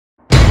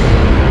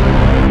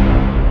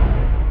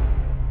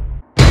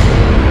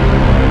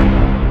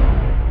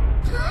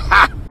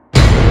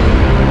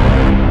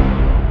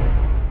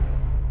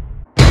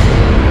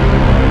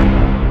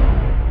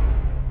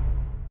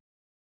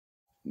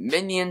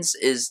Minions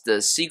is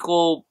the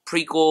sequel,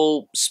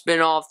 prequel,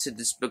 spin-off to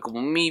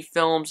Despicable Me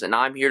films, and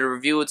I'm here to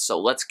review it, so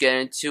let's get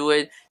into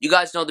it. You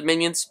guys know the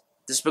Minions?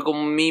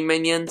 Despicable Me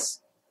Minions?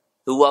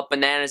 Who up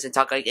bananas and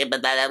talk like... banana.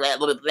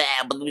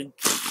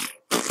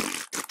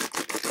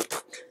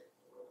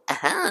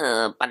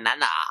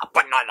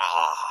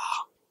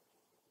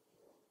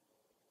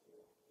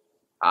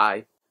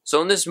 Hi.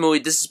 So in this movie,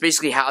 this is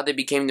basically how they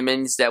became the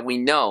Minions that we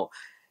know.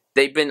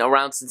 They've been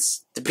around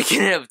since the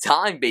beginning of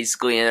time,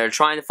 basically, and they're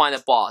trying to find a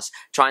boss,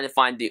 trying to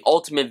find the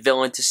ultimate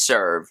villain to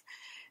serve.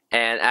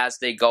 And as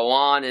they go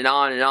on and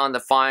on and on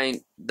to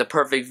find the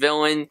perfect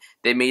villain,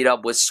 they meet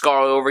up with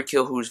Scarlet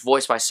Overkill, who's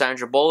voiced by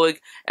Sandra Bullock,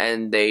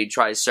 and they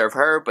try to serve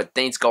her, but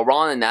things go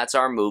wrong, and that's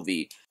our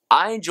movie.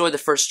 I enjoy the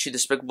first two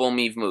Despicable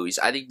Me movies.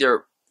 I think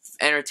they're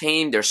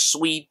entertaining, they're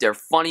sweet, they're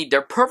funny,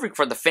 they're perfect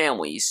for the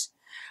families.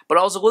 But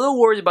I was a little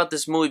worried about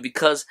this movie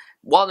because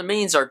while the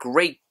Minions are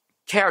great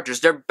characters,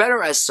 they're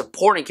better as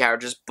supporting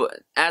characters,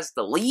 but as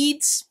the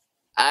leads,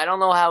 I don't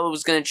know how it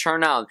was going to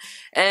turn out.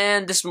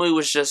 And this movie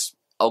was just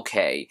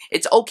okay.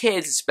 It's okay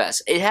at its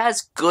best. It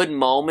has good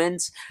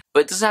moments,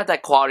 but it doesn't have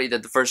that quality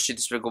that the first two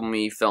Despicable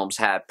Me films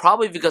had.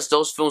 Probably because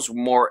those films were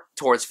more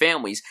towards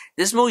families.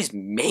 This movie's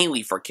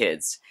mainly for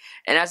kids.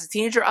 And as a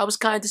teenager, I was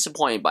kind of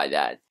disappointed by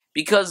that.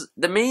 Because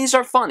the Minions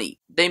are funny.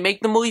 They make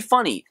the movie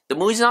funny. The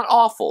movie's not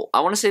awful. I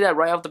want to say that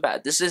right off the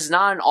bat. This is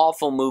not an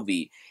awful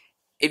movie.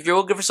 If you're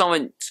looking for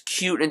someone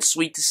cute and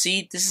sweet to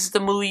see, this is the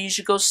movie you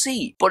should go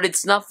see. But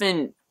it's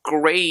nothing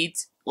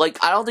great.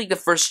 Like, I don't think the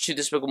first two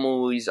Despicable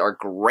movies are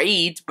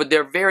great, but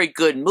they're very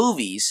good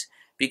movies.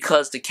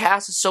 Because the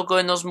cast is so good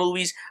in those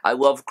movies. I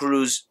love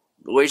Gru's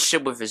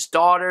relationship with his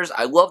daughters.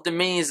 I love the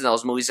Minions in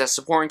those movies as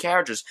supporting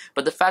characters.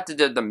 But the fact that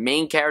they're the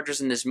main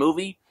characters in this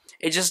movie,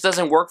 it just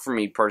doesn't work for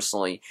me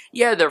personally.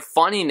 Yeah, they're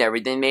funny and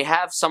everything. They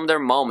have some of their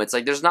moments.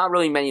 Like, there's not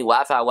really many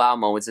laugh out loud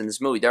moments in this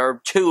movie. There are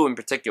two in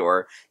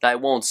particular that I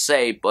won't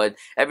say, but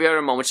every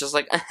other moment's just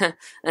like,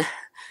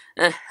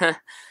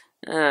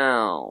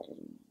 oh.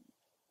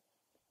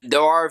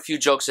 There are a few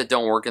jokes that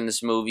don't work in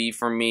this movie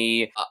for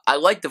me. I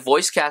like the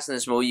voice cast in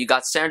this movie. You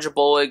got Sandra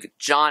Bullock,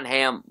 John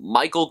Hamm,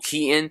 Michael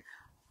Keaton,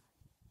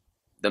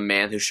 the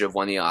man who should have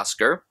won the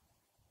Oscar.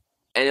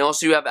 And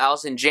also you have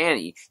Allison and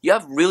Janney. You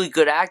have really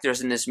good actors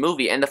in this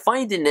movie. And the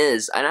funny thing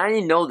is, and I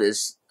didn't know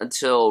this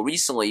until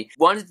recently,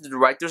 one of the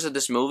directors of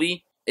this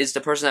movie is the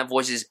person that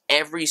voices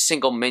every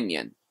single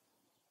Minion.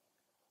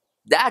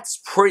 That's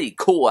pretty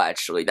cool,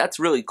 actually. That's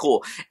really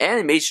cool.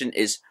 Animation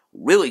is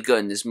really good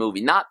in this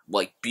movie. Not,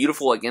 like,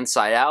 beautiful like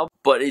Inside Out,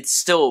 but it's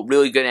still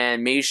really good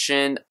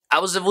animation. I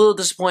was a little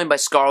disappointed by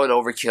Scarlet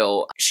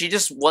Overkill. She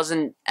just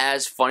wasn't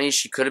as funny as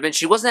she could have been.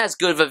 She wasn't as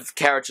good of a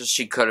character as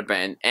she could have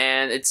been.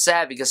 And it's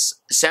sad because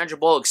Sandra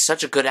Bullock's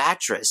such a good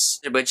actress.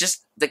 But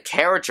just the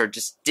character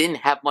just didn't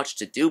have much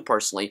to do,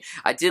 personally.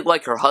 I did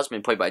like her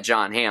husband, played by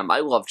John Hamm. I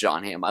love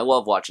John Hamm. I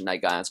love watching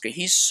that guy on screen.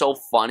 He's so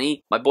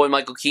funny. My boy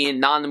Michael Keaton,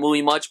 not in the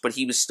movie much, but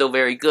he was still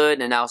very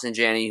good. And Allison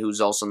Janney, who's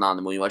also not in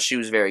the movie much, she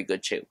was very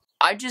good too.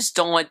 I just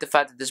don't like the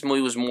fact that this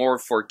movie was more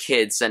for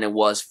kids than it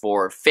was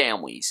for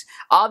families.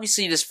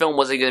 Obviously, this film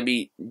wasn't going to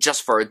be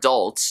just for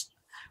adults,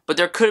 but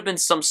there could have been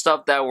some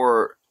stuff that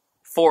were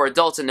for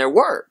adults, and there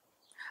were.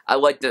 I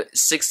like the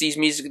 60s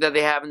music that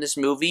they have in this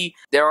movie.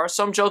 There are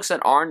some jokes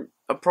that aren't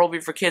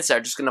appropriate for kids that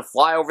are just going to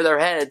fly over their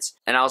heads,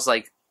 and I was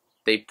like,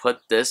 they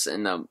put this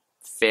in a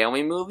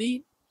family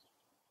movie?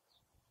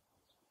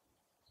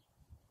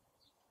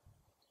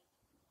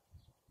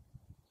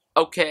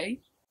 Okay.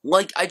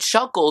 Like, I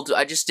chuckled,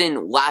 I just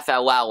didn't laugh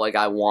out loud like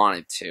I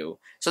wanted to.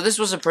 So this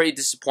was a pretty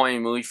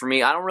disappointing movie for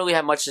me. I don't really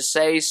have much to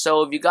say,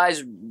 so if you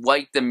guys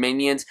like the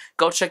Minions,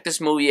 go check this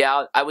movie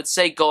out. I would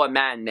say go at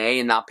matinee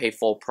and not pay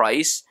full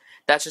price.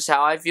 That's just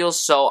how I feel,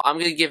 so I'm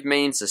going to give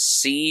Minions a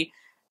C.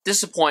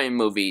 Disappointing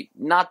movie.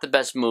 Not the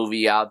best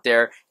movie out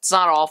there. It's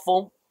not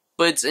awful,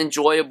 but it's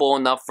enjoyable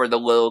enough for the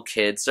little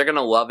kids. They're going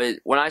to love it.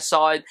 When I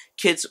saw it,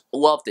 kids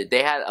loved it.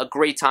 They had a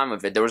great time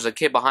with it. There was a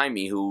kid behind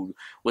me who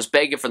was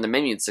begging for the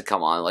Minions to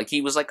come on. Like,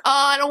 he was like, oh,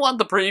 I don't want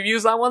the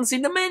previews. I want to see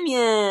the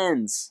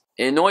Minions.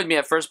 It annoyed me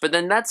at first, but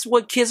then that's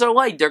what kids are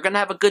like. They're going to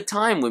have a good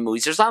time with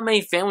movies. There's not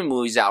many family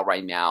movies out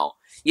right now.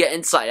 Yeah,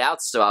 Inside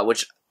Out's still out,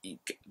 which...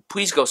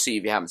 please go see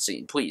if you haven't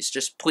seen. Please,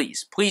 just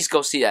please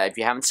go see that if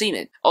you haven't seen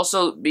it.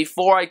 Also,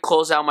 before I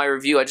close out my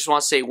review, I just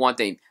want to say one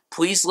thing.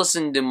 Please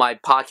listen to my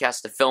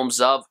podcast, The Films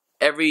Of.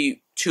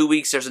 Every 2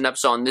 weeks, there's an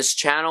episode on this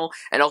channel.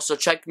 And also,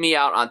 check me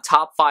out on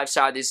Top 5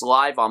 Saturdays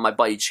Live on my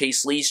buddy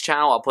Chase Lee's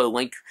channel. I'll put a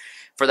link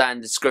for that in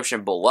the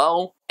description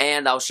below.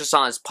 And I was just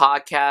on his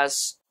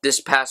podcast this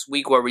past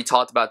week where we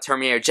talked about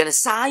Terminator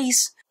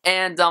Genesis.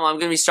 And I'm going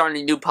to be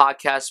starting a new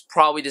podcast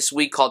probably this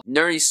week called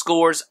Nerdy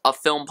Scores, a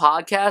Film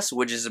Podcast,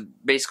 which is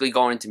basically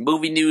going into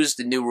movie news,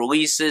 the new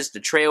releases,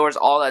 the trailers,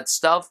 all that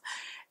stuff.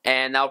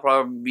 And that'll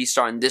probably be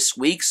starting this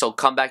week, so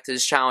come back to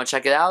this channel and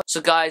check it out. So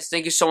guys,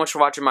 thank you so much for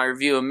watching my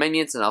review of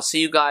Minions, and I'll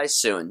see you guys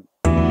soon.